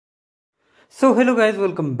So hello guys,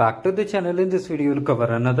 welcome back to the channel. In this video we'll cover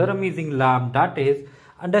another amazing lab, that is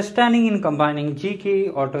understanding in combining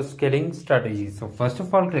GKE Autoscaling strategies. So first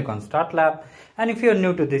of all, click on start lab, and if you are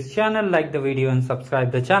new to this channel, like the video and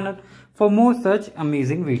subscribe the channel for more such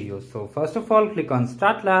amazing videos. So first of all, click on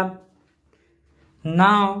start lab.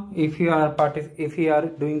 Now if you are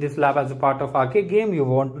doing this lab as a part of arcade game, you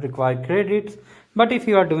won't require credits, but if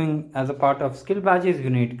you are doing as a part of skill badges, you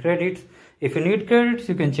need credits. If you need credits,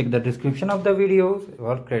 you can check the description of the videos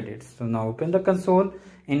or credits. So now open the console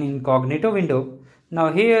in incognito window.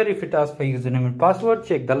 Now here, if it asks for username and password,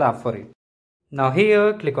 check the lab for it. Now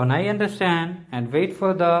here, click on I understand and wait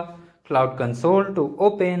for the cloud console to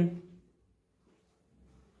open.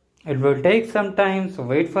 It will take some time, so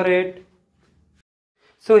wait for it.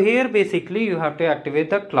 So here basically you have to activate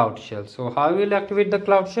the cloud shell. So how will activate the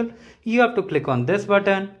cloud shell? You have to click on this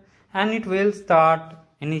button and it will start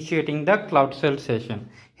initiating the cloud shell session.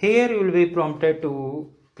 Here you will be prompted to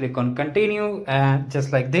click on continue and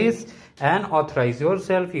just like this and authorize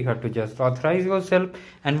yourself. You have to just authorize yourself,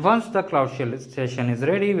 and once the cloud shell session is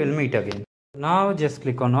ready, we'll meet again. Now just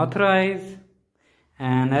click on authorize,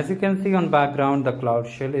 and as you can see on background, the cloud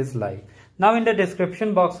shell is live. Now in the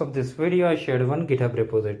description box of this video, I shared one GitHub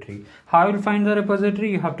repository. How you will find the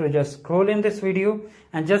repository? You have to just scroll in this video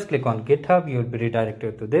and just click on GitHub. You will be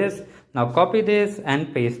redirected to this. Now copy this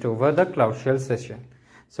and paste over the cloud shell session.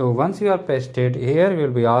 So once you are pasted here, you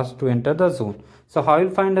will be asked to enter the zone. So how you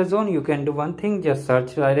will find the zone? You can do one thing, just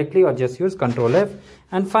search directly or just use Ctrl F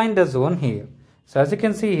and find the zone here. So as you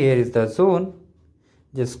can see, here is the zone.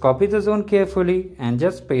 Just copy the zone carefully and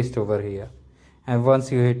just paste over here. And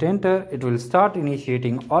once you hit enter, it will start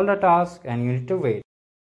initiating all the tasks and you need to wait.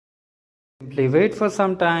 Simply wait for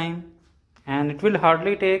some time, and it will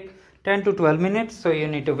hardly take 10 to 12 minutes. So you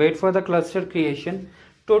need to wait for the cluster creation.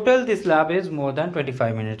 Total this lab is more than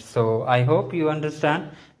 25 minutes. So I hope you understand.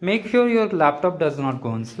 Make sure your laptop does not go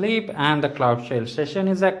on sleep and the cloud shell session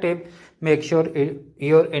is active. Make sure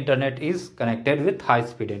your internet is connected with high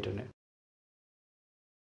speed internet.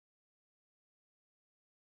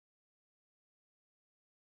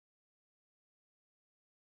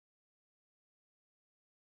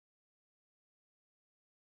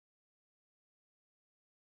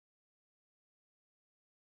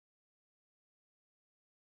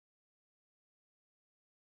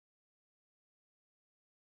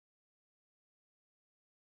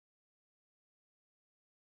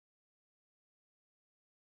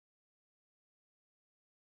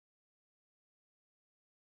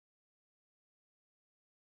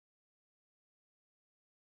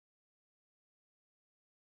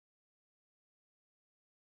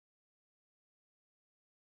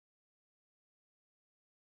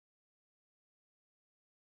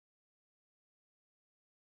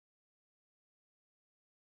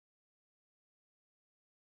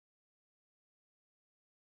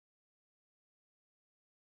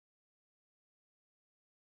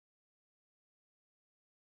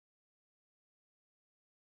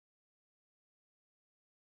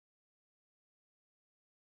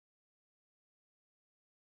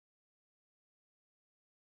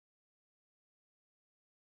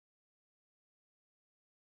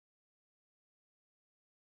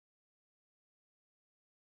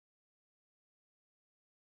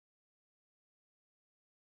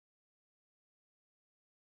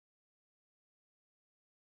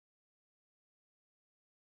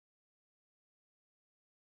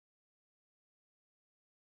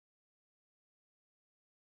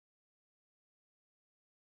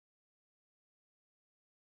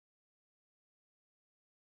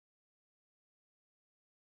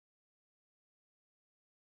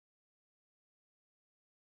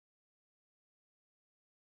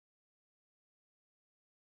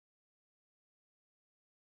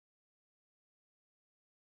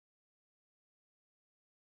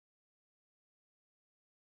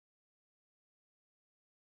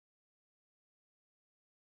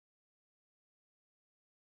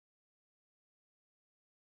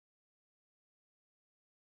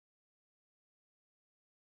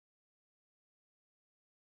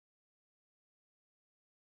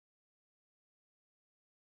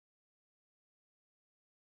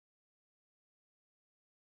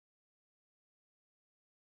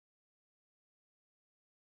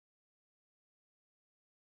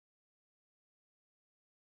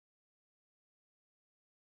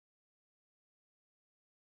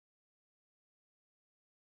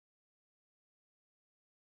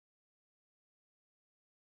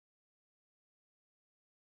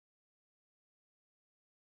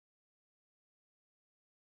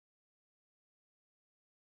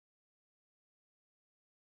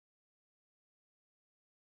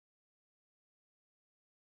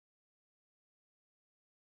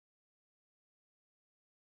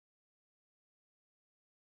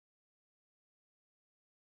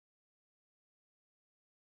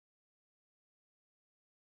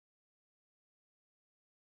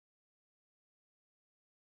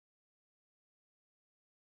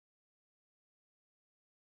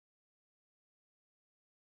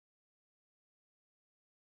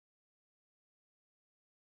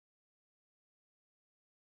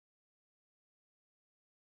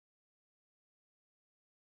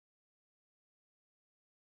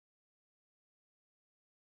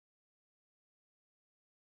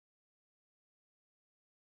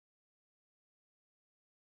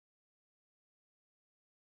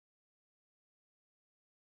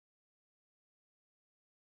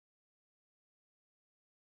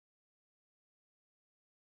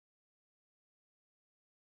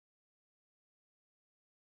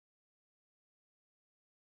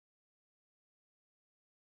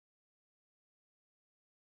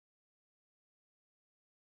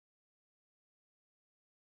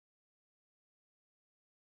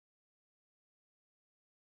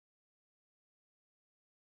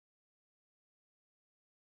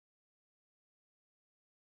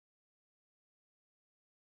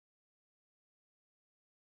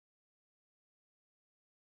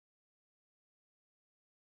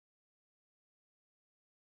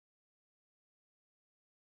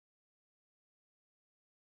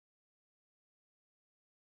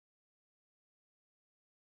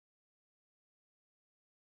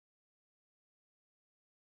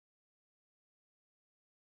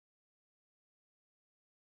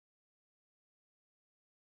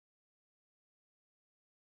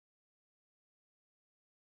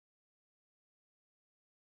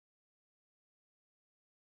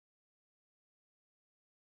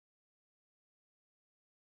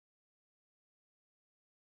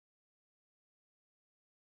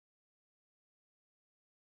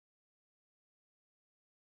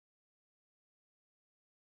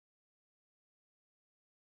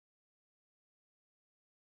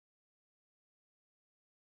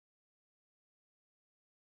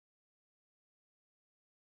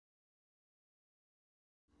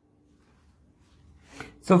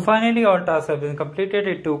 So finally all tasks have been completed.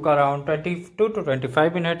 It took around 22 to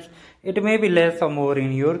 25 minutes. It may be less or more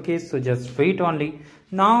in your case, so just wait only.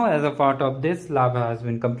 Now as a part of this lab has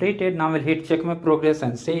been completed, now we'll hit check my progress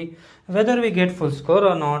and see whether we get full score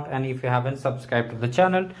or not. And if you haven't subscribed to the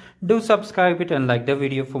channel, do subscribe it and like the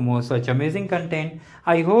video for more such amazing content.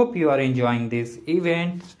 I hope you are enjoying these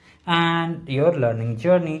events and your learning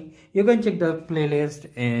journey. You can check the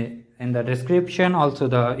playlist in the description. Also,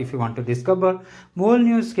 if you want to discover more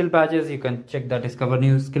new skill badges, you can check the discover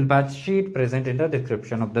new skill badge sheet present in the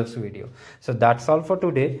description of this video. So that's all for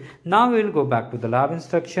today. Now we will go back to the lab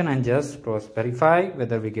instruction and just cross verify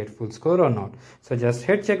whether we get full score or not. So just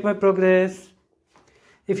hit check my progress.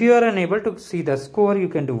 If you are unable to see the score, you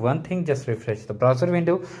can do one thing, just refresh the browser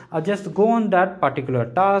window or just go on that particular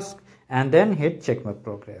task and then hit check my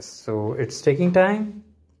progress. So it's taking time.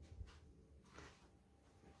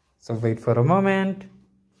 So wait for a moment.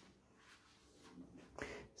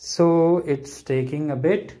 So it's taking a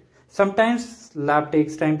bit. Sometimes lab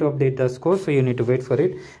takes time to update the score, so you need to wait for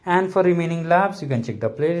it. And for remaining labs, you can check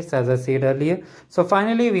the playlist as I said earlier. So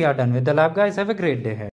finally we are done with the lab, guys. Have a great day ahead.